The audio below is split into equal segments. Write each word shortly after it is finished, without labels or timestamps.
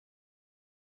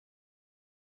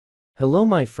Hello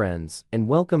my friends, and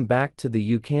welcome back to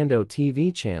the Ukando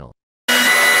TV channel.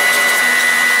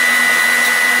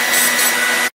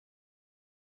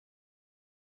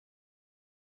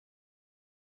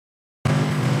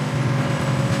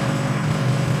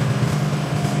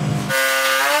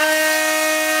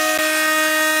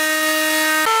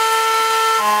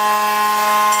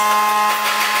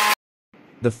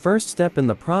 The first step in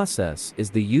the process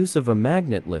is the use of a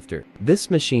magnet lifter.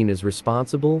 This machine is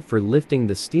responsible for lifting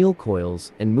the steel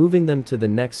coils and moving them to the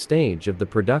next stage of the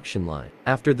production line.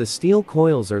 After the steel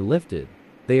coils are lifted,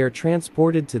 they are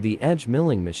transported to the edge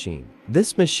milling machine.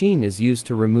 This machine is used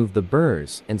to remove the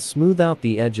burrs and smooth out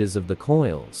the edges of the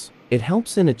coils. It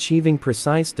helps in achieving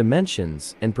precise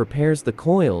dimensions and prepares the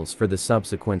coils for the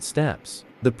subsequent steps.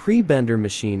 The pre-bender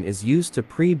machine is used to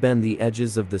pre-bend the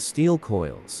edges of the steel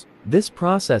coils. This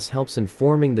process helps in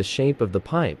forming the shape of the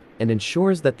pipe and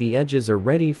ensures that the edges are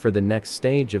ready for the next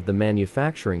stage of the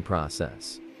manufacturing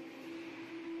process.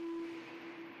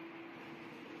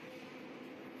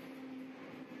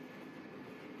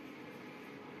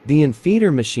 The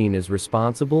infeeder machine is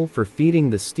responsible for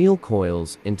feeding the steel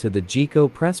coils into the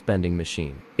GECO press bending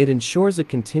machine. It ensures a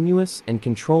continuous and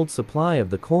controlled supply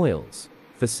of the coils,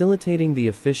 facilitating the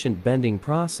efficient bending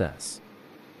process.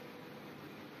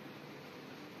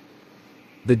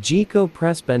 The GECO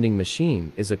press bending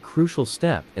machine is a crucial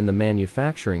step in the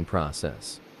manufacturing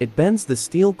process. It bends the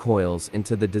steel coils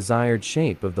into the desired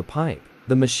shape of the pipe.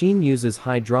 The machine uses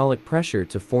hydraulic pressure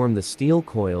to form the steel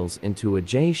coils into a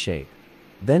J shape,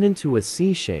 then into a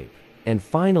C shape, and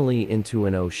finally into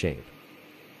an O shape.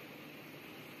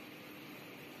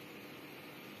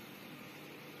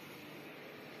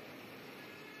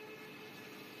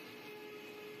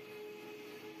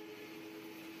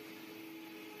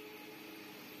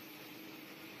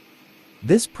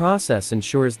 This process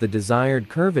ensures the desired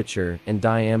curvature and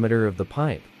diameter of the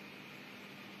pipe.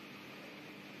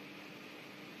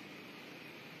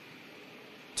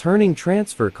 Turning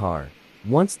transfer car.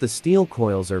 Once the steel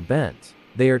coils are bent,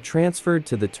 they are transferred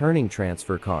to the turning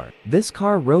transfer car. This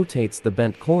car rotates the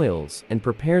bent coils and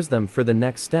prepares them for the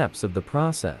next steps of the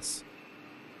process.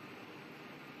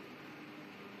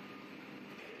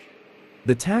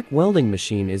 The tack welding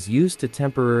machine is used to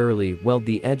temporarily weld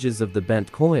the edges of the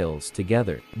bent coils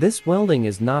together. This welding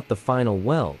is not the final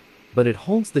weld, but it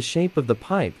holds the shape of the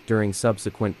pipe during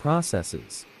subsequent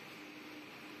processes.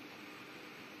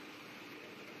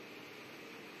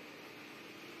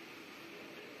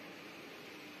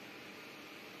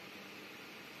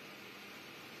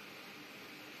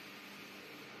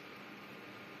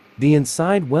 The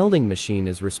inside welding machine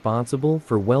is responsible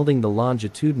for welding the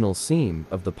longitudinal seam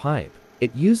of the pipe.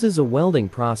 It uses a welding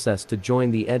process to join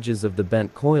the edges of the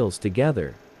bent coils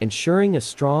together, ensuring a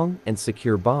strong and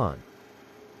secure bond.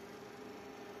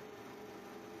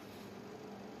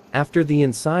 After the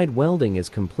inside welding is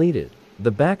completed,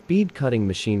 the back bead cutting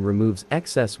machine removes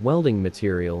excess welding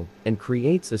material and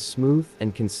creates a smooth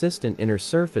and consistent inner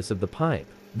surface of the pipe.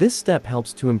 This step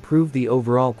helps to improve the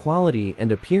overall quality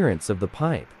and appearance of the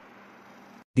pipe.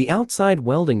 The outside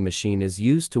welding machine is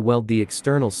used to weld the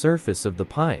external surface of the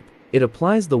pipe. It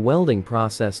applies the welding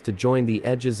process to join the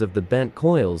edges of the bent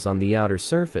coils on the outer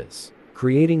surface,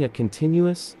 creating a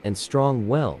continuous and strong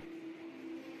weld.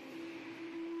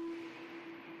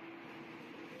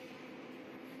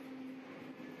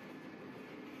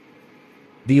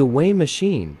 The away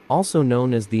machine, also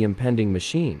known as the impending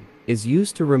machine, is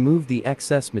used to remove the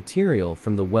excess material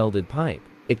from the welded pipe.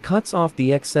 It cuts off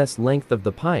the excess length of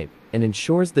the pipe and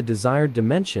ensures the desired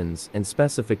dimensions and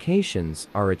specifications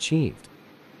are achieved.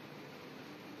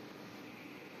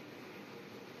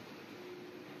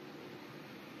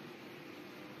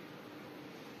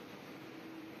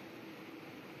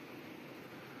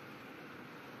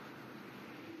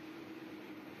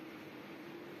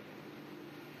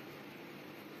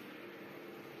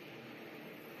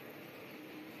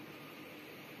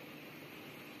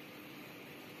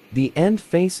 The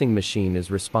end-facing machine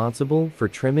is responsible for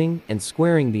trimming and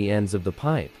squaring the ends of the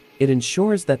pipe. It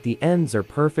ensures that the ends are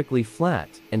perfectly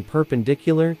flat and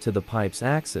perpendicular to the pipe's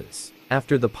axis.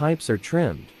 After the pipes are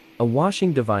trimmed, a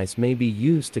washing device may be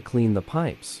used to clean the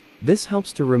pipes. This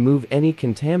helps to remove any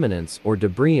contaminants or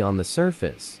debris on the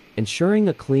surface, ensuring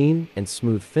a clean and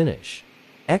smooth finish.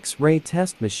 X-ray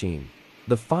test machine.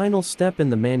 The final step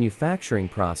in the manufacturing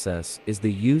process is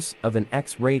the use of an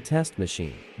X-ray test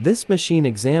machine. This machine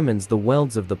examines the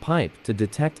welds of the pipe to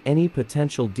detect any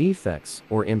potential defects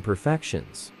or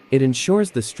imperfections. It ensures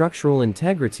the structural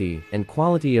integrity and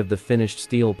quality of the finished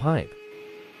steel pipe.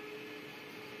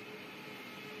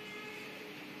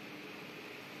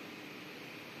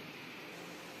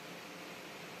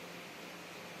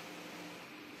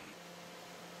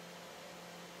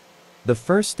 The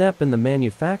first step in the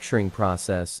manufacturing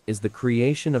process is the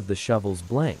creation of the shovel's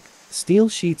blank. Steel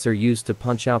sheets are used to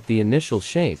punch out the initial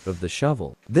shape of the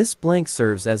shovel. This blank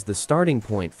serves as the starting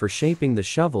point for shaping the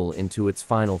shovel into its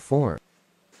final form.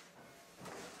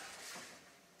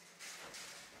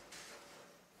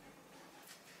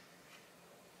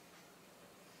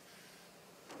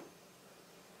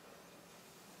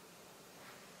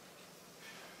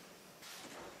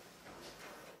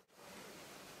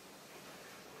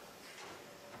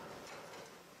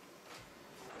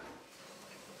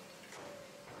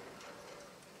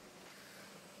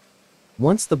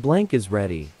 Once the blank is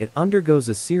ready, it undergoes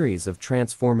a series of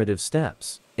transformative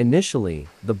steps. Initially,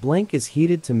 the blank is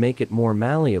heated to make it more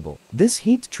malleable. This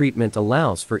heat treatment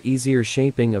allows for easier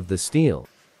shaping of the steel.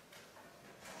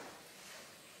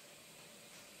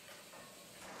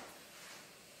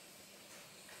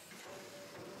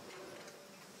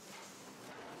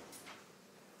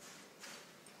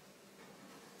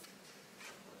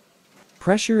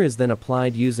 Pressure is then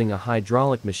applied using a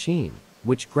hydraulic machine,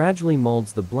 which gradually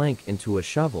molds the blank into a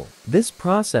shovel. This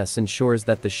process ensures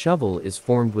that the shovel is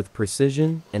formed with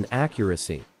precision and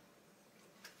accuracy.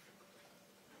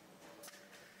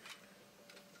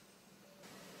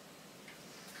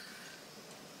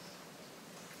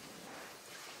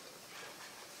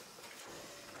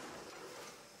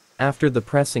 After the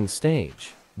pressing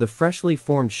stage, the freshly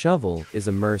formed shovel is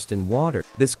immersed in water.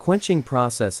 This quenching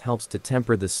process helps to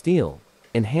temper the steel,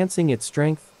 enhancing its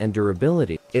strength and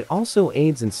durability. It also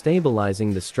aids in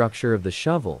stabilizing the structure of the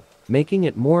shovel, making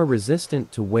it more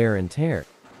resistant to wear and tear.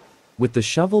 With the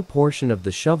shovel portion of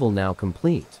the shovel now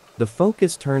complete, the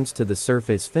focus turns to the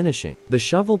surface finishing. The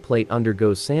shovel plate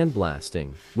undergoes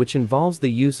sandblasting, which involves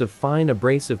the use of fine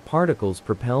abrasive particles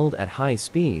propelled at high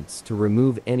speeds to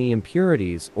remove any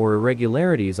impurities or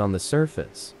irregularities on the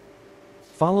surface.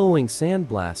 Following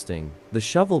sandblasting, the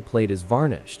shovel plate is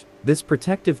varnished. This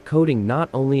protective coating not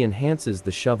only enhances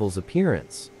the shovel's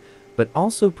appearance, but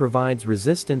also provides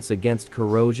resistance against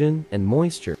corrosion and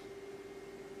moisture.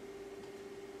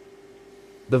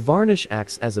 The varnish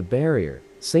acts as a barrier,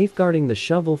 safeguarding the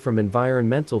shovel from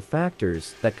environmental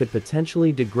factors that could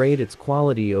potentially degrade its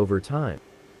quality over time.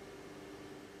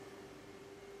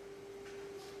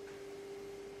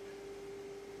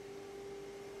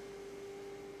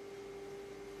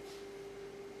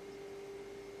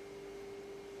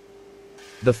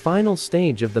 The final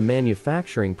stage of the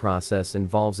manufacturing process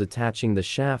involves attaching the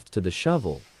shaft to the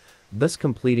shovel, thus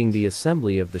completing the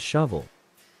assembly of the shovel.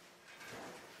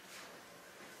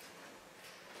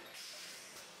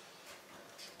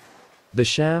 The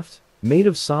shaft, made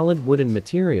of solid wooden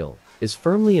material, is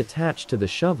firmly attached to the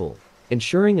shovel,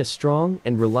 ensuring a strong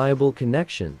and reliable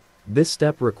connection. This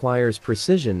step requires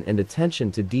precision and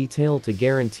attention to detail to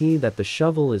guarantee that the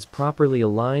shovel is properly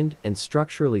aligned and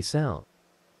structurally sound.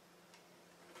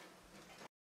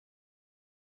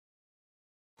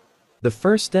 The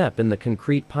first step in the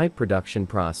concrete pipe production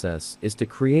process is to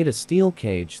create a steel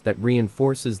cage that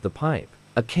reinforces the pipe.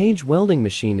 A cage welding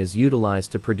machine is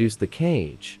utilized to produce the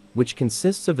cage, which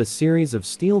consists of a series of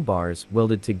steel bars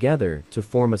welded together to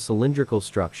form a cylindrical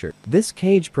structure. This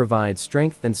cage provides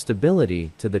strength and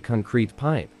stability to the concrete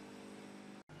pipe.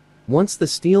 Once the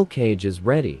steel cage is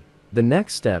ready, the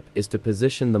next step is to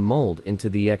position the mold into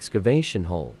the excavation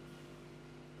hole.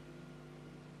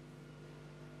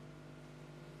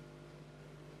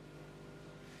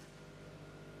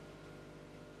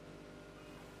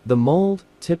 The mold,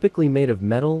 typically made of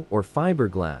metal or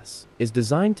fiberglass, is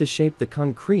designed to shape the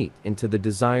concrete into the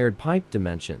desired pipe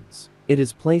dimensions. It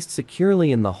is placed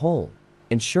securely in the hole,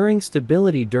 ensuring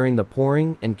stability during the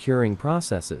pouring and curing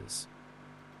processes.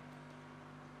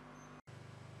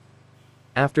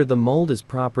 After the mold is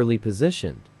properly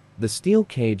positioned, the steel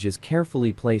cage is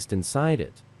carefully placed inside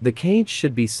it. The cage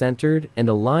should be centered and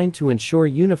aligned to ensure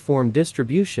uniform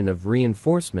distribution of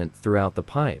reinforcement throughout the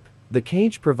pipe. The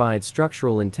cage provides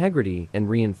structural integrity and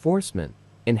reinforcement,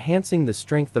 enhancing the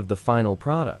strength of the final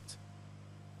product.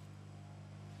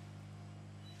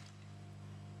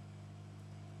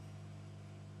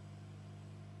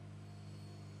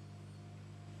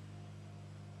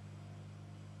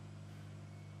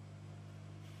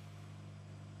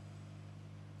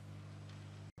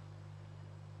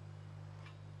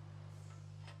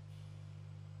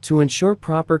 To ensure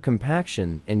proper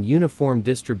compaction and uniform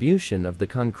distribution of the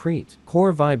concrete,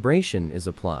 core vibration is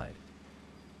applied.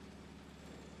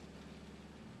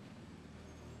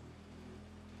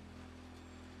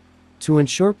 To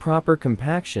ensure proper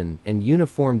compaction and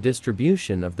uniform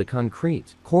distribution of the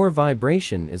concrete, core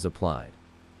vibration is applied.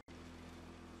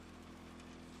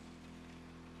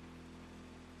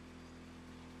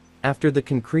 After the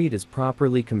concrete is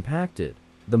properly compacted,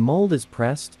 the mold is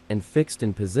pressed and fixed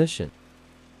in position.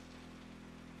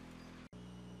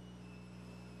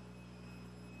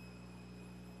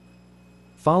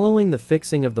 Following the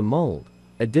fixing of the mold,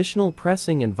 additional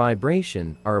pressing and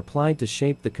vibration are applied to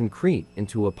shape the concrete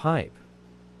into a pipe.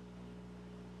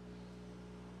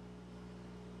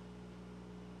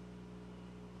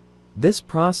 This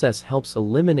process helps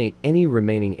eliminate any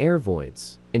remaining air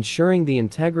voids, ensuring the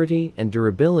integrity and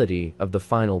durability of the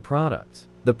final product.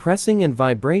 The pressing and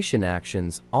vibration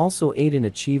actions also aid in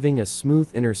achieving a smooth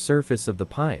inner surface of the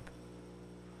pipe.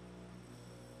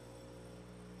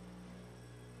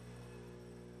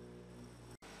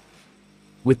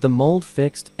 With the mold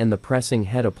fixed and the pressing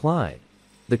head applied,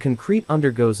 the concrete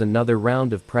undergoes another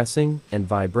round of pressing and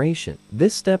vibration.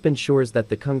 This step ensures that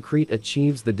the concrete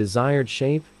achieves the desired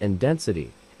shape and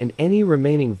density, and any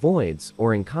remaining voids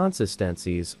or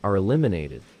inconsistencies are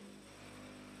eliminated.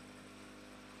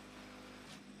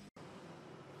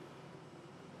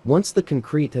 Once the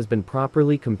concrete has been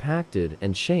properly compacted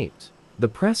and shaped, the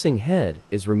pressing head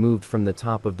is removed from the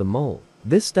top of the mold.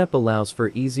 This step allows for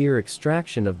easier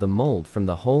extraction of the mold from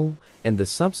the hole and the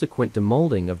subsequent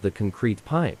demolding of the concrete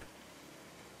pipe.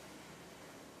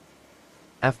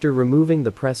 After removing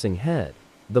the pressing head,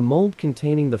 the mold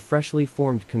containing the freshly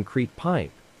formed concrete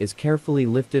pipe is carefully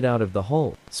lifted out of the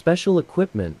hole. Special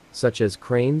equipment, such as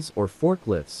cranes or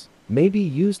forklifts, may be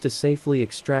used to safely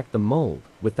extract the mold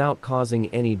without causing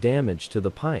any damage to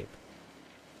the pipe.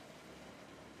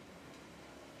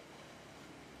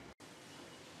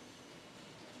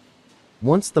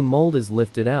 Once the mold is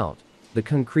lifted out, the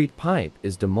concrete pipe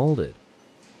is demolded.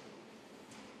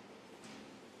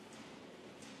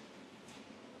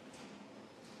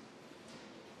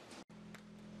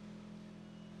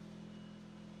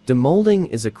 Demolding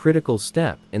is a critical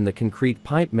step in the concrete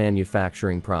pipe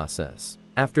manufacturing process.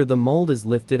 After the mold is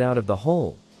lifted out of the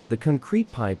hole, the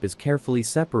concrete pipe is carefully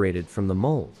separated from the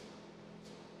mold.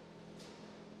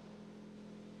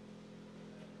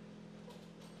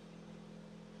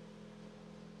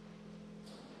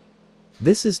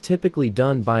 This is typically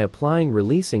done by applying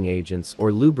releasing agents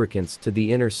or lubricants to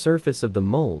the inner surface of the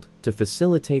mold to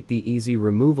facilitate the easy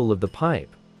removal of the pipe.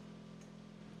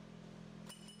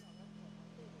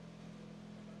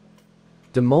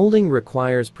 Demolding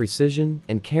requires precision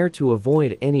and care to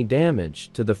avoid any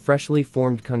damage to the freshly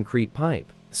formed concrete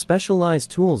pipe. Specialized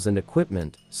tools and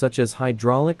equipment, such as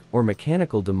hydraulic or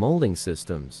mechanical demolding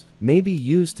systems, may be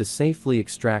used to safely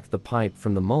extract the pipe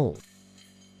from the mold.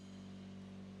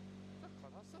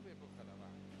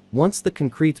 Once the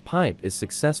concrete pipe is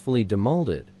successfully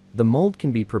demolded, the mold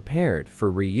can be prepared for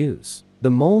reuse.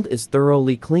 The mold is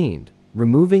thoroughly cleaned,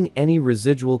 removing any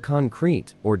residual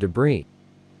concrete or debris.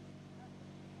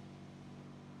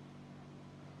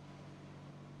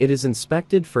 It is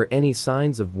inspected for any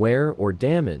signs of wear or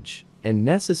damage, and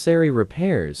necessary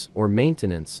repairs or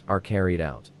maintenance are carried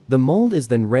out. The mold is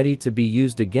then ready to be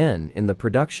used again in the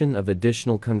production of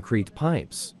additional concrete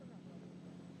pipes.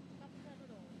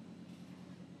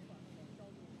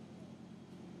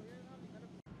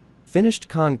 Finished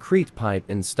concrete pipe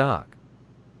in stock.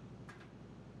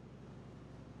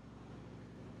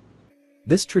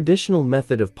 This traditional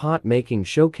method of pot making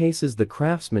showcases the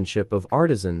craftsmanship of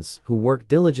artisans who work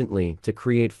diligently to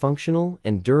create functional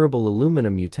and durable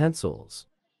aluminum utensils.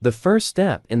 The first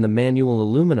step in the manual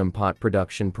aluminum pot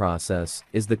production process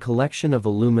is the collection of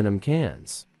aluminum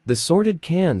cans. The sorted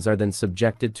cans are then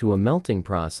subjected to a melting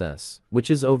process, which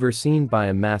is overseen by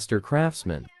a master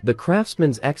craftsman. The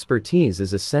craftsman's expertise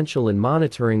is essential in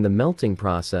monitoring the melting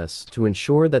process to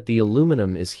ensure that the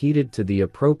aluminum is heated to the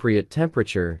appropriate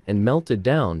temperature and melted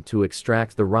down to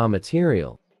extract the raw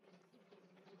material.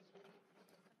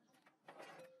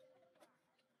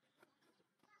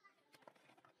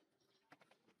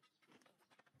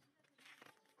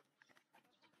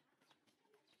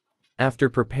 After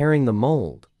preparing the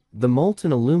mold, the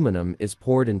molten aluminum is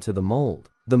poured into the mold.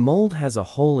 The mold has a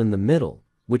hole in the middle,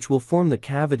 which will form the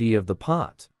cavity of the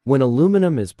pot. When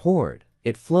aluminum is poured,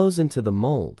 it flows into the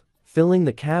mold, filling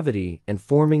the cavity and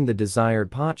forming the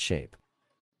desired pot shape.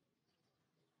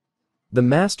 The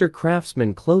master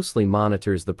craftsman closely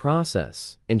monitors the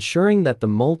process, ensuring that the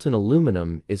molten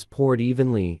aluminum is poured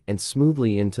evenly and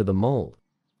smoothly into the mold.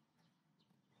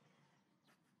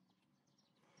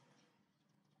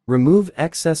 Remove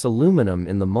excess aluminum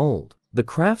in the mold. The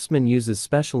craftsman uses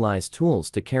specialized tools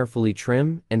to carefully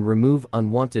trim and remove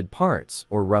unwanted parts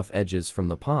or rough edges from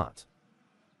the pot.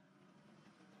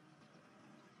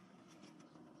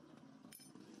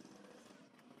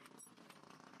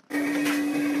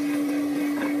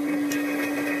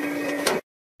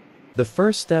 The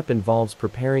first step involves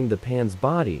preparing the pan's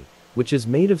body, which is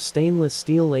made of stainless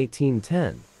steel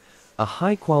 1810, a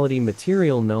high-quality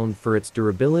material known for its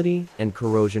durability and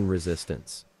corrosion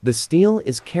resistance. The steel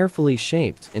is carefully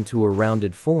shaped into a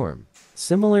rounded form,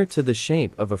 similar to the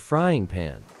shape of a frying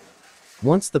pan.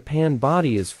 Once the pan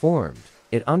body is formed,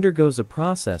 it undergoes a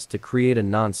process to create a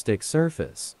non-stick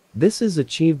surface. This is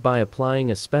achieved by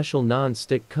applying a special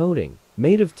non-stick coating.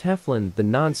 Made of Teflon, the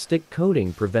non-stick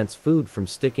coating prevents food from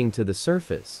sticking to the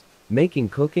surface, making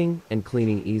cooking and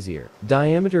cleaning easier.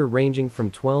 Diameter ranging from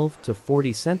 12 to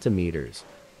 40 centimeters,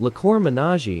 Lacor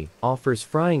Menajein offers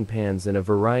frying pans in a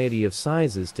variety of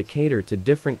sizes to cater to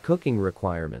different cooking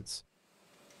requirements.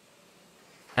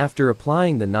 After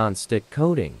applying the non-stick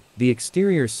coating, the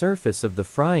exterior surface of the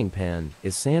frying pan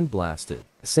is sandblasted.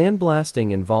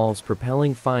 Sandblasting involves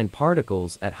propelling fine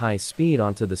particles at high speed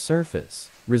onto the surface,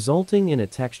 resulting in a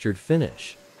textured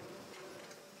finish.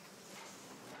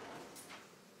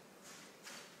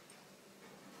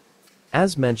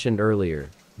 As mentioned earlier,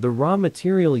 the raw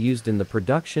material used in the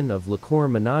production of Lacor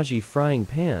Menajein frying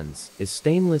pans is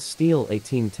stainless steel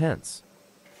 1810s.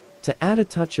 To add a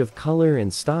touch of color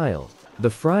and style, the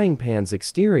frying pan's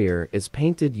exterior is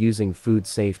painted using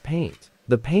food-safe paint.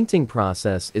 The painting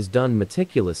process is done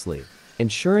meticulously,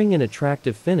 ensuring an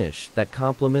attractive finish that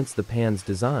complements the pan's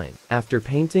design. After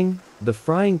painting, the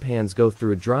frying pans go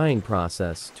through a drying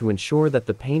process to ensure that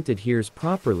the paint adheres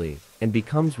properly and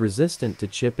becomes resistant to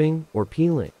chipping or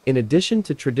peeling. In addition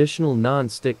to traditional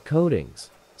non-stick coatings,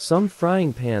 some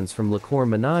frying pans from Lacor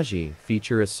Menajein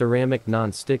feature a ceramic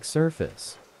non-stick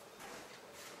surface.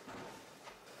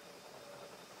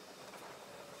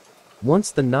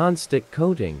 Once the non-stick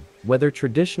coating, whether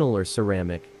traditional or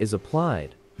ceramic, is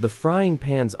applied, the frying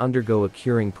pans undergo a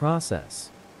curing process.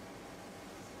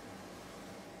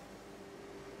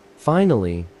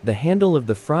 Finally, the handle of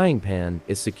the frying pan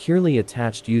is securely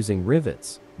attached using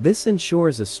rivets. This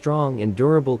ensures a strong and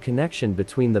durable connection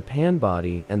between the pan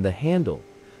body and the handle,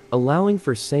 allowing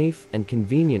for safe and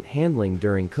convenient handling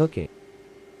during cooking.